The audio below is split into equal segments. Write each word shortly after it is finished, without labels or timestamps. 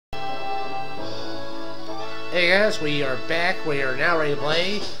Hey guys, we are back. We are now ready to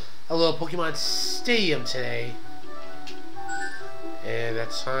play a little Pokemon Stadium today. And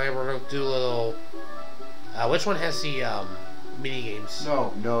that time we're going to do a little... which one has the mini games?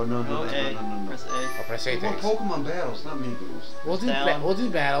 No. Oh, Press A. press A, We want thanks. Pokemon battles, not mini games. We'll do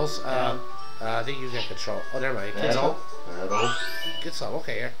battles. I think you get control. Oh, never mind. Battle. Get some.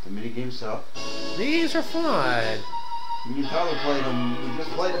 Okay. The mini games suck. Mini games are fun. Me and Tyler played them. We just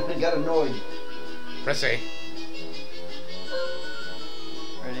played them and got annoyed. Press A.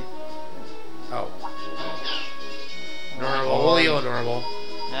 Ready? Oh. Normal. We'll leave on normal.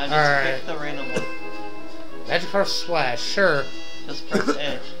 Now just pick the random one. Magikarp Splash. Sure. Just press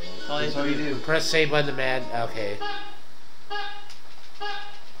A. That's all you do. Press A button to mad. Okay.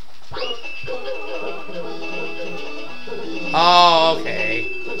 Oh,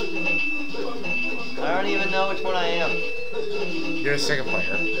 okay. I don't even know which one I am. You're the second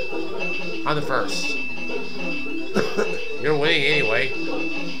player. I'm the first. You're winning anyway.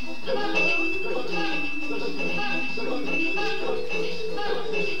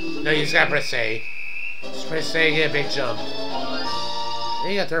 No, you just gotta press A. Just press A and get a big jump.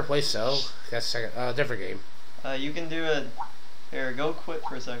 And you got third place, so that's second. Different game. You can do a... Here, go quit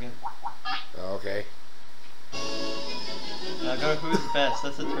for a second. Oh, okay. Now go to who's best.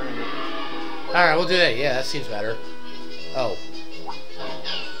 That's a tournament. Alright, we'll do that. Yeah, that seems better. Oh.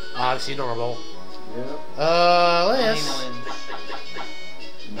 Obviously normal. Yep. Let's...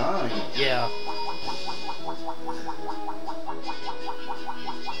 9. Yeah.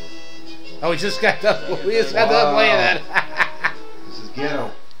 Oh, we just got done. We just got done playing that. This is ghetto.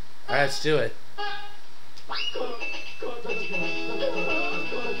 Alright, let's do it.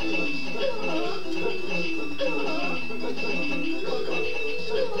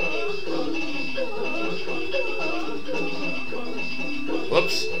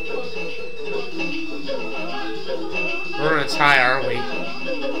 Whoops. We're gonna tie, aren't we?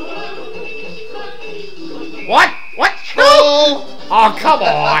 What? What? No! Oh, come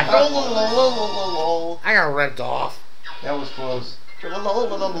on! I got ripped off. That was close. Alright,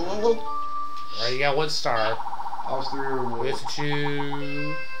 you got 1 star. I was 3 or We have to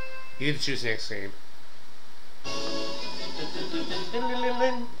choose... You get to choose next game.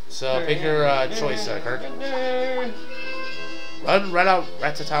 So, pick your choice, Kurt. Run, run out,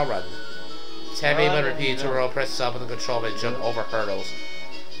 Rattata, run. Tab A button repeat to roll, press up on the control and jump over hurdles.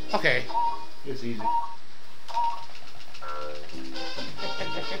 Okay. It's easy.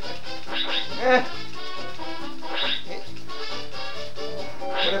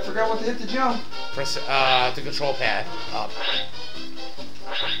 But I forgot what to hit the jump. Press the control pad up.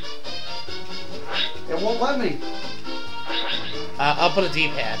 It won't let me. Up on the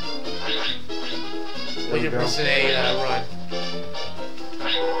D-pad. When you're pressing A, run.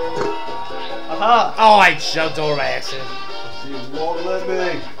 Aha! Oh, I jumped over by accident. See, it won't let me.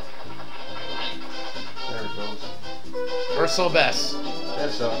 There it goes. Personal best. That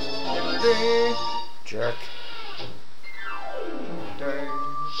sucks. Jerk.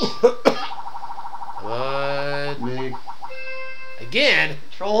 Come on. Me. Again?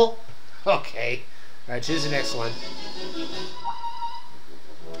 Control. Okay. Alright, choose the next one.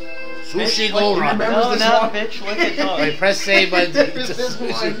 Sushi Bitch, Gold Run. remember- No, this not one? bitch, lick it tongue. Wait, press A button. There's this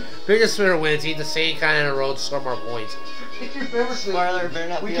one. Biggest winner wins. Eat the same kind in a row to score more points. Remember, Spoiler, better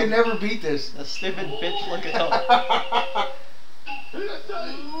not we be can a, never beat this. a stupid bitch, lick it tongue.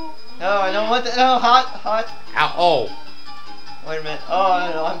 No, I don't want that. No, hot. Ow, oh. Wait a minute. Oh,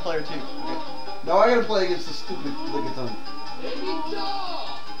 no, I'm player 2. Okay. No, I gotta play against the stupid Lickitung.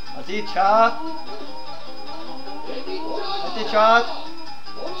 Ati-cha.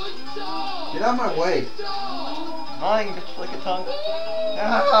 Get out of my way. Mine, bitch, lick it tongue.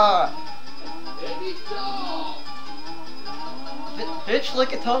 Ah. Bitch,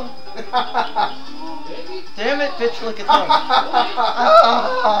 lick it tongue. Damn it, bitch, lick it tongue.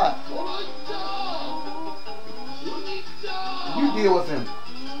 Ah. You deal with him.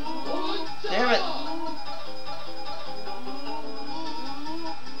 Damn it.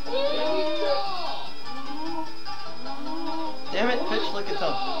 Damn it, bitch, lick it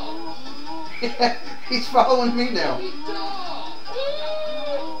tongue. He's following me now.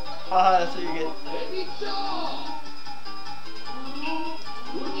 Haha, that's what you get.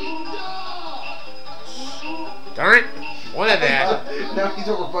 Darn it. One of that. Now he's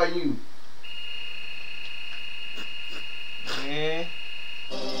over by you. Yeah.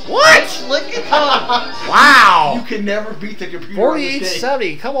 What? Lick it tongue. You Wow. can never beat the computer on this game.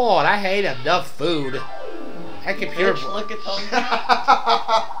 4870. Come on. I hate enough food. That computer. Bitch, lick it tongue.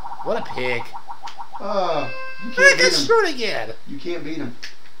 What a pig. You I can't got beat him. screwed again. You can't beat him.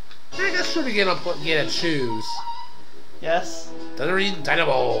 I guess should get a choose. Yes. Doesn't read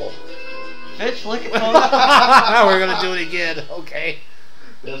Dynamo. Bitch, lick it, tongue. We're gonna do it again. Okay.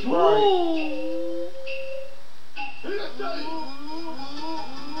 That's right.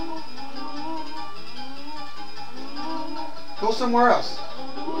 Go somewhere else.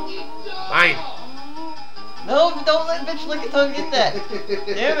 Fine. No, don't let bitch lick it, tongue get that.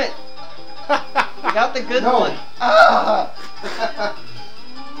 Damn it. You got the good one. Ah!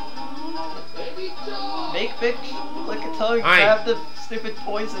 Make bitch lick a tongue. Fine. Grab the stupid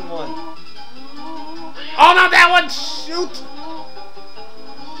poison one. Oh, not that one! Shoot!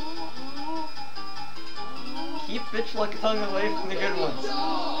 Keep bitch lick a tongue away from the good ones.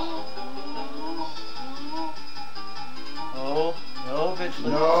 Oh, no, bitch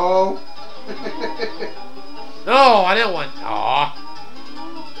lick. No. No, I didn't want. Aw.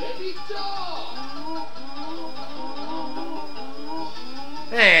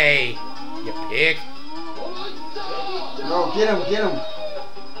 Hey, you pig. No, get him, get him.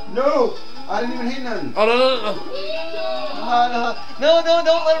 No, I didn't even hit nothing. Oh, no, no, no. No,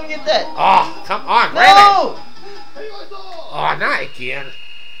 don't let him get that. Oh, come on, grab it. No! Oh, not again.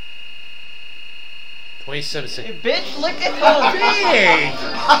 27 Hey, seconds. bitch, lick it tongue. Dang!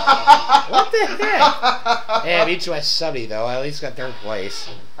 What the heck? Hey, I beat you by 70, though. I at least got third place.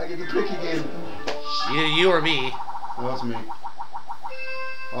 I get to pick again. Either you or me. Well, that's me.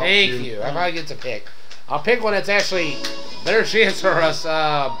 Oh, Thank dude. you. I probably get to pick. I'll pick one that's actually better chance for us.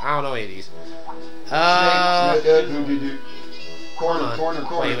 I don't know any of these. Corner, corner,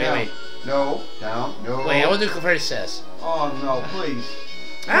 corner. Wait, down. wait. No, down, no. Wait, I want to do compare says. Oh no, please.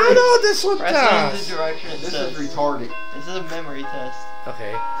 I don't know what this one Press does. in the direction it This says. is retarded. This is a memory test.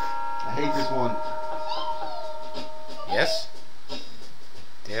 Okay. I hate this one. Yes.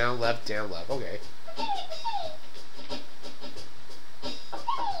 Down, left, down, left. Okay.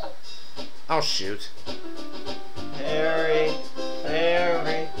 Oh shoot. Very.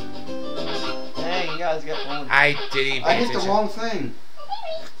 Dang, you guys got one. I didn't even I pay hit attention. the wrong thing.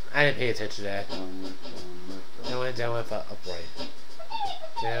 I didn't pay attention to that. Down, left, up, right.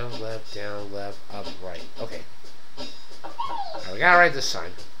 Down, left, up, right. Okay. Alright, we gotta write this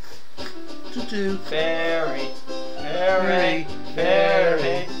sign. Very.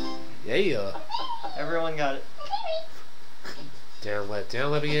 Yeah. Everyone got it. Down, left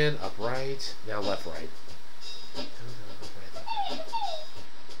again. Up, right. Down, left, right.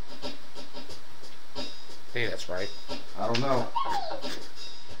 I think that's right. I don't know.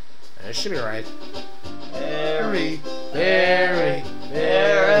 That should be right. Very.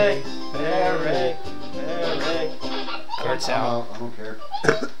 Cards out. I don't care.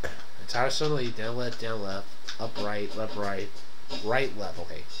 Entire suddenly down, left, up, right, left, right, left.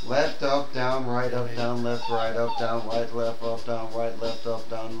 Okay. Left, up, down, right, left, right, up, down, right, left, up, down, right, left, up,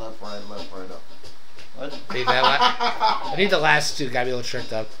 down, left, right, up. What? I need the last two. Got me a little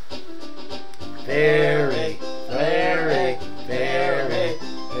tricked up. Very.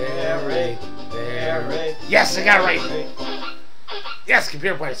 Yes, I got it right. Yes,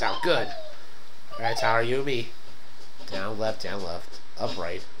 computer points out. Good. Alright, Tyler, you and me. Down, left, up,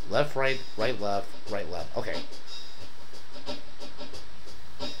 right, left, right, left. Okay.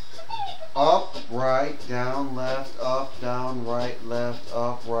 Up, right, down, left, up, down, right, left,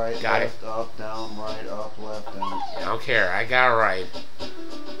 up, right, Got left, up, down, right, up, left, down. I don't care. I got it right.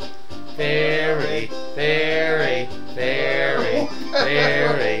 Very.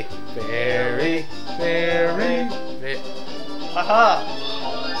 Haha!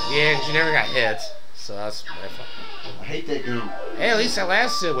 Yeah, because you never got hit. So that's my fault. I hate that game. Hey, at least I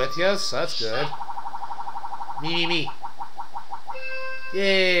lasted with you, so that's good. Me.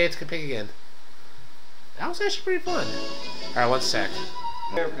 Yay, it's a good pick again. That was actually pretty fun. Alright, 1 sec.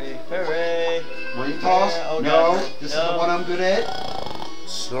 Very. Ring toss? Oh, no. God. This No. is the one I'm good at.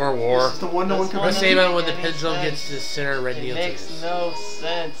 Snore War. This is the one no one This can one Let's is- save it when the Any pendulum sense. gets to the center red It needle. makes no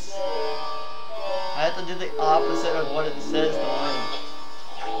sense. I have to do the opposite of what it says to win.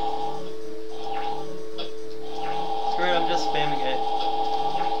 Screw it, I'm just spamming it.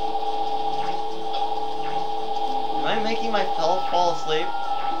 Am I making myself fall asleep?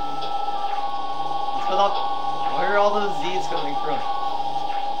 It's without... Where are all those Z's coming from?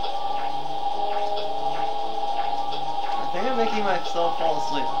 I think I'm making myself fall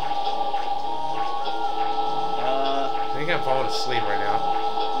asleep. I think I'm falling asleep right now.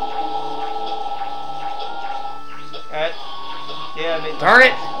 Alright. Yeah, I made Darn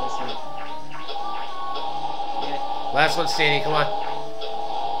it! fall asleep. Yeah, Last one standing, come on.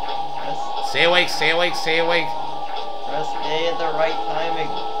 press, Stay awake. press A at the right timing.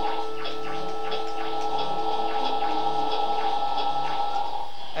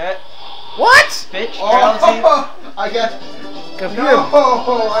 Alright. What? Bitch, drowsy. Oh, I got. Computer,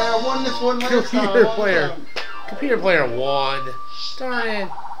 No, I won this one last time. computer player. Computer player won. Darn it.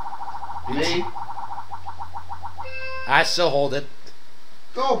 Me? I still hold it.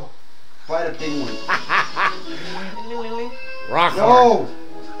 Go. Fight a penguin. Rock hard. No.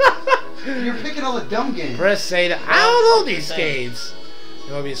 You're picking all the dumb games. Press A to. I don't know these games.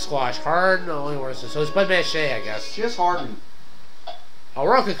 It would be squash. Hard, no, only worse. So it's Bud Mache, I guess. Just harden. Oh,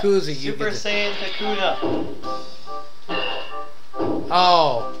 we're on Kakuzi. You Super get to... Saiyan Kakuna.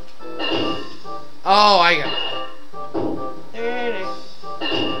 Oh. Oh, I got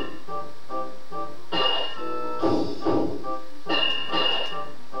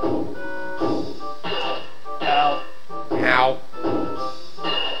Ow. Ow.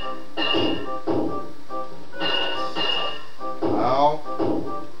 Ow.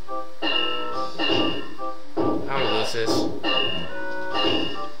 I don't lose this.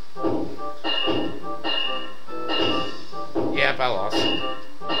 Yep, I lost.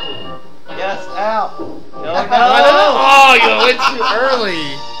 Yes, ow. No, no. Oh, you went too early.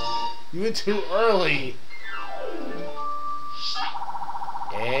 You went too early.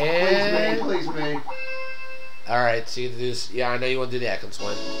 And Please, me. all right, so you do this. Yeah, I know you want to do the Atkins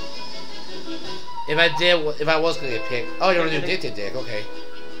one. If I was gonna get picked. Oh, you want to do Dick to Dick? Okay.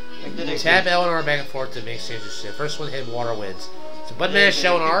 Tab L and R back and forth to make changes. The first one hit water wins. So Bud Mash,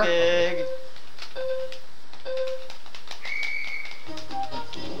 Shell and R. Dig.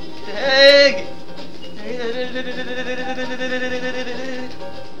 Dig.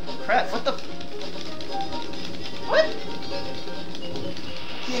 Crap! What the? What?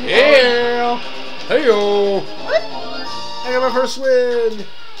 Yeah. Hey-yo. What? I got my first win.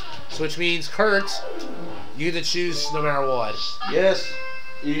 So which means Kurt, you get to choose no matter what. Yes.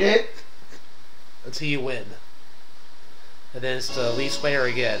 Eat it. Until you win. And then it's the least player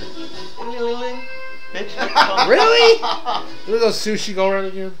again. Bitch. Really? Where those sushi go around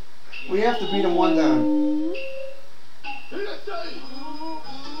again? We have to beat him one time.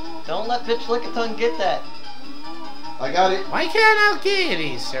 Don't let Bitch Lick a Tongue get that. I got it. Why can't I get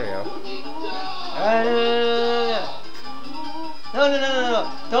these? There we go.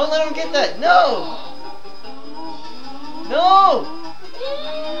 No. Don't let him get that. No. No.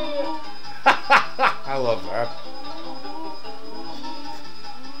 I love that.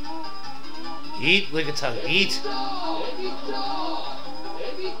 Eat, lick a tongue. Eat.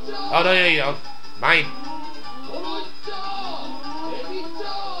 Oh, no, you don't. Mine.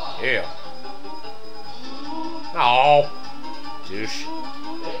 Yeah. Oh. Douche.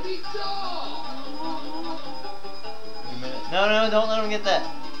 No, don't let him get that.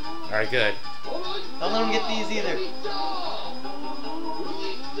 Alright, good. Don't let him get these either.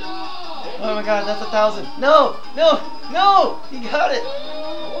 Oh my god, that's 1,000. No! He got it!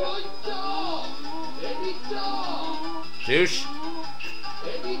 Douche.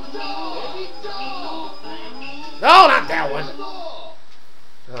 No, not that one.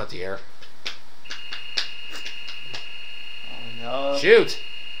 Not the air. Oh no. Shoot.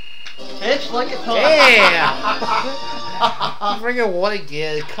 Bitch, look at Tom. Yeah. Bring it one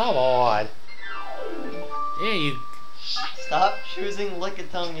again. Come on. Yeah, you. Stop choosing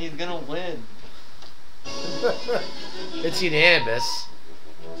Lickitung, he's gonna win. It's unanimous.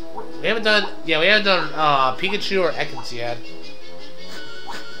 We haven't done Pikachu or Ekans yet.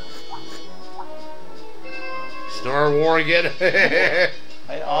 Snore War again.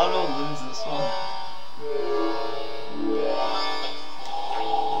 I auto lose this one.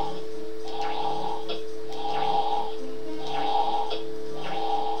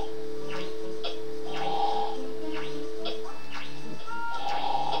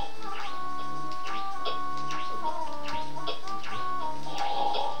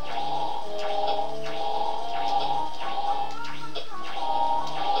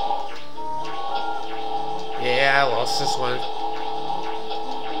 Yeah, I lost this one.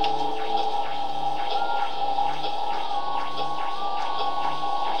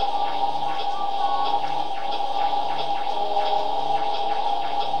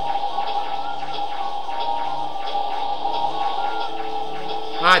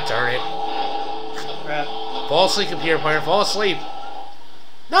 Ah, darn it. Crap. Fall asleep, computer player. Fall asleep.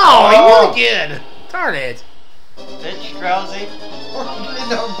 No, I won again. Darn it. Bitch, drowsy. We're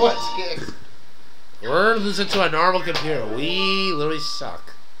getting our butts kicked. We're losing to a normal computer. We literally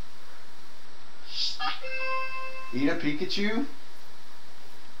suck. Eat a Pikachu?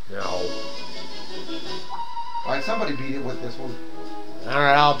 No. Alright, somebody beat it with this one.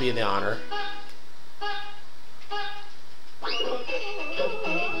 Alright, I'll be in the honor.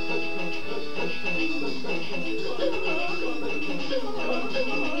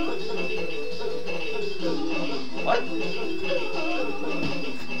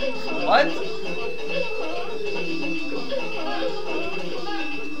 What?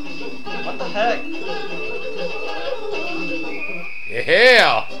 What the heck?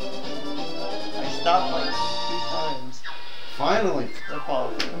 Yeah! I stopped like 2 times. Finally. They're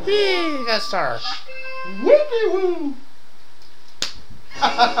quality. Yee, got a star. Whoopie woo!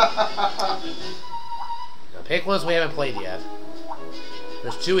 Now pick ones we haven't played yet.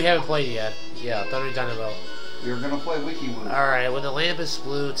 There's 2 we haven't played yet. Yeah, Thunder Dynamo. You're gonna play Wiki Woo. Alright, when the lamp is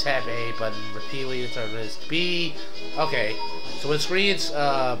blue, tap A button. Repeatedly determine is B. Okay. So when screens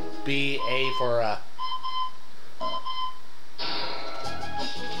B, A for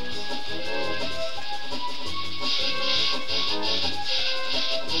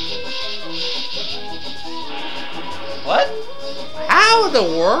What? How in the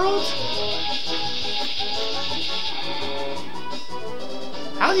world?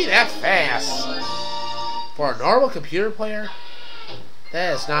 How's he that fast? For a normal computer player?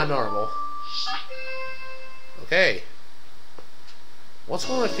 That is not normal. Okay. What's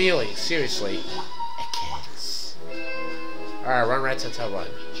going on with feeling? Seriously. Alright, run, rat, tat, tat, run.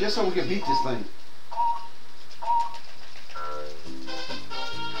 Just so we can beat this thing.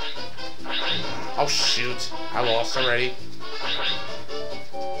 Oh shoot. I lost already.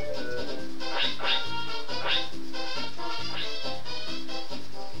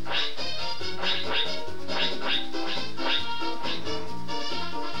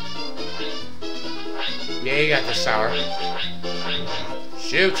 Yeah, you got this, Sour.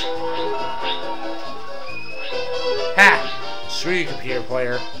 Shoot! Ha! Screw you, computer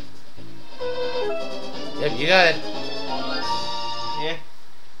player. Yep, you got it. Yeah.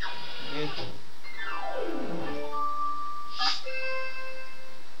 Yeah.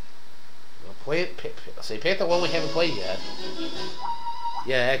 Well, play it. Pick the one we haven't played yet.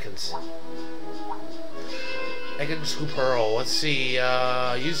 Yeah, Ekans. Ekans who Pearl. Let's see.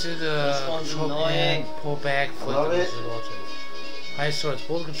 Using the This one's control annoying. pad, pull back, flip Love it. High swords,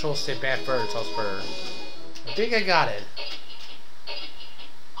 pull the control, stay back further, toss further. I think I got it.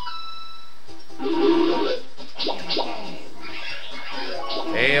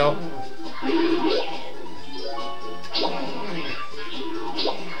 Fail.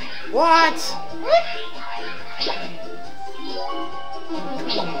 What?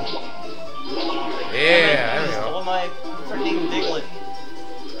 Yeah, there we go. Stole my freaking Diglett.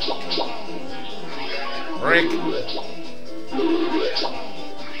 Brick.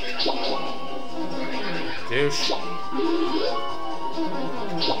 Douche.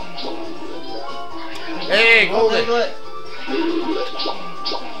 Hey, hold it. Diglett.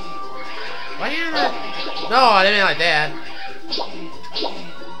 Why you not? No, I didn't mean like that.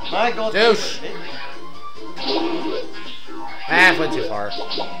 My gold Douche. Diglett. Ah, went too far.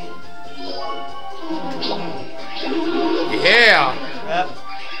 Yeah. Crap.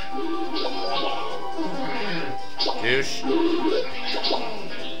 Douche.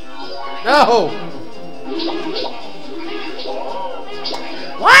 No.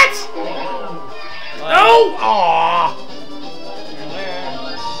 What? No. Aww.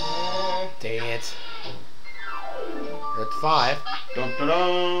 Dang it. You're at 5. Dun, dun,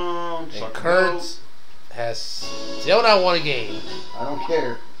 dun. And Suck Kurt has still not won a game. it. I don't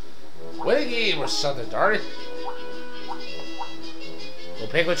care. Win a game or something, darn it. We'll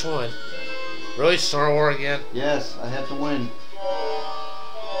pick which one. Really, Star Wars again? Yes, I have to win. I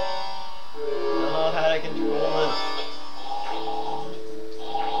don't know how to control it.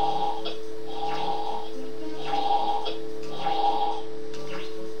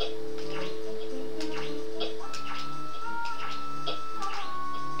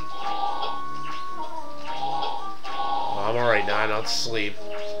 Oh, I'm alright now, I don't sleep.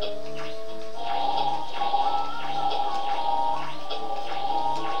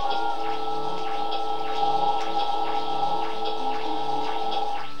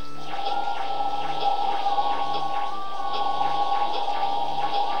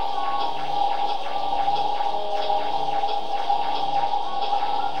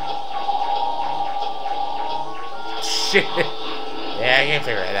 Shit. Yeah, I can't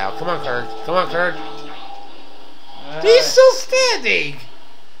figure it out. Come on, Kurt. Come on, Kurt. He's still standing!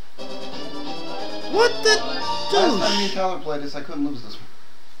 What the Last time me and douche? Tyler played this, I couldn't lose this one.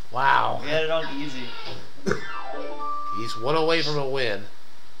 Wow. We had it on easy. He's one away from a win.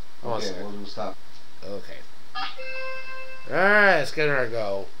 Oh, Okay, sorry. we'll stop. Okay. Alright, let's get her a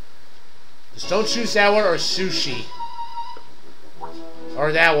go. Just don't choose that one or sushi.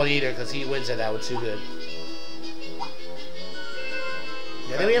 Or that one either, because he wins at that one too good.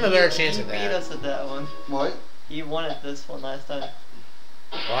 Yeah, I think we have a better chance He at beat that. us at that one. What? He won at this one last time.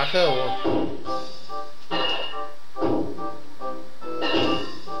 Well, I could.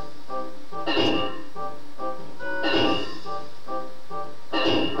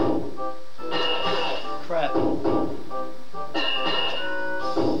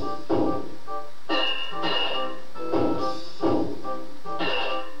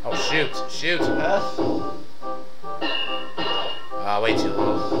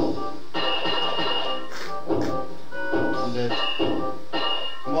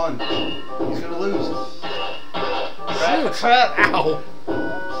 Run. He's gonna lose. Crap, crap. Ow.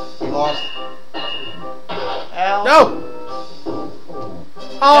 He lost. Ow. No.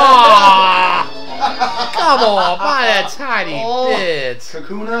 Ah! Come on, by a tiny bit.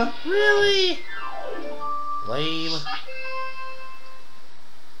 Kakuna? Really? Lame.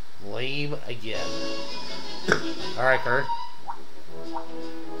 Lame again. Alright, Kurt.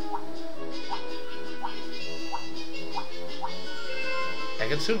 I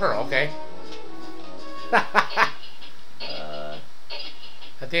can sue her, okay. I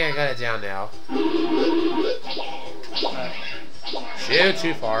think I got it down now. Shoot,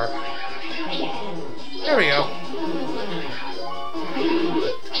 too far. There we go.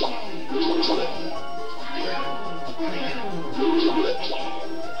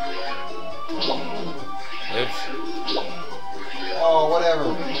 Oops. Oh,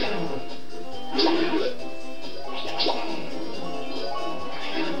 whatever.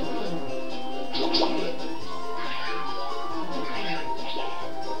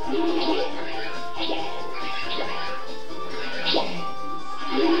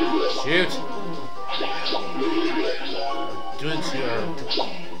 Shoot. Doing too early.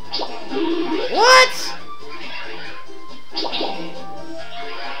 What?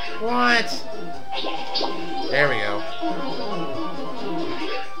 What? There we go.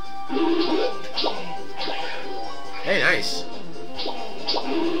 Hey, nice.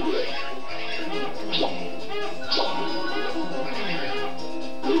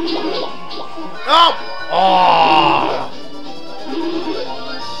 Oh! Oh!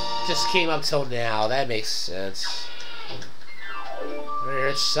 Just came up till now. That makes sense. You're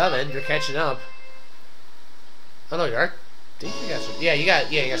at 7. You're catching up. Oh no, you are. I think you got some. Yeah, you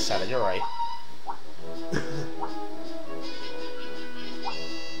got 7. You're right.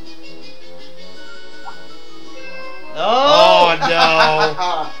 No! Oh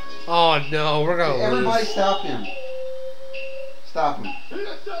no! Oh no, we're gonna Everybody lose. stop him. Stop him.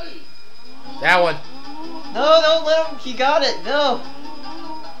 That one. No, don't let him. He got it. No.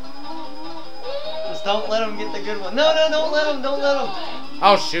 Just don't let him get the good one. No, no, don't let him. Don't let him.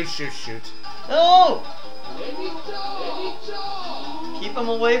 Oh, shoot, shoot, shoot. No. Keep him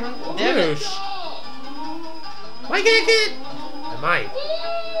away from. Damn it. Douche. Why can't I get it? I might.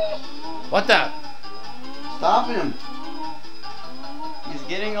 What the? Stop him. He's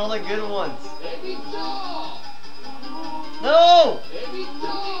getting all the good ones. No.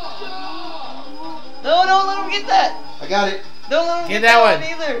 No, don't let him get that. I got it. Don't let him Get get that that one.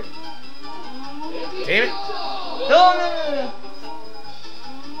 either. Damn it. No, no, no, no.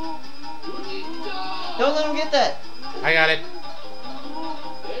 Don't let him get that. I got it.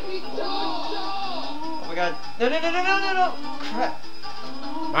 Oh my god. No, no, no, no, no, no, no. Crap.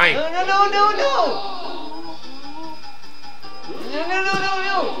 Mine. No, no, no, no, no. No, no, no, no,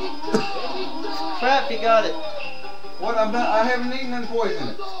 no. Crap, he got it. What? I'm not. I haven't eaten any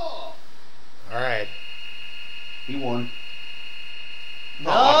poison. Alright. He won.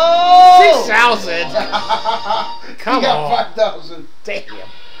 No. 6,000. Come he got on. 5,000. Damn.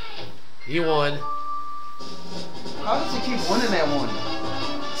 You won. How does he keep winning that one?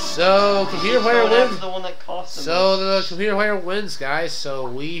 So, computer player So that was wins. the one that cost him. So, the computer player wins, guys. So,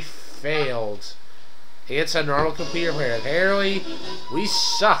 we failed. It's a normal computer player. Apparently, we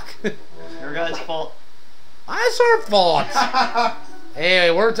suck. Your guy's fault. That's our fault.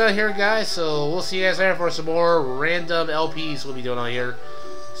 Anyway, we're done here, guys. So, we'll see you guys later for some more random LPs we'll be doing on here.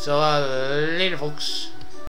 So, later, folks.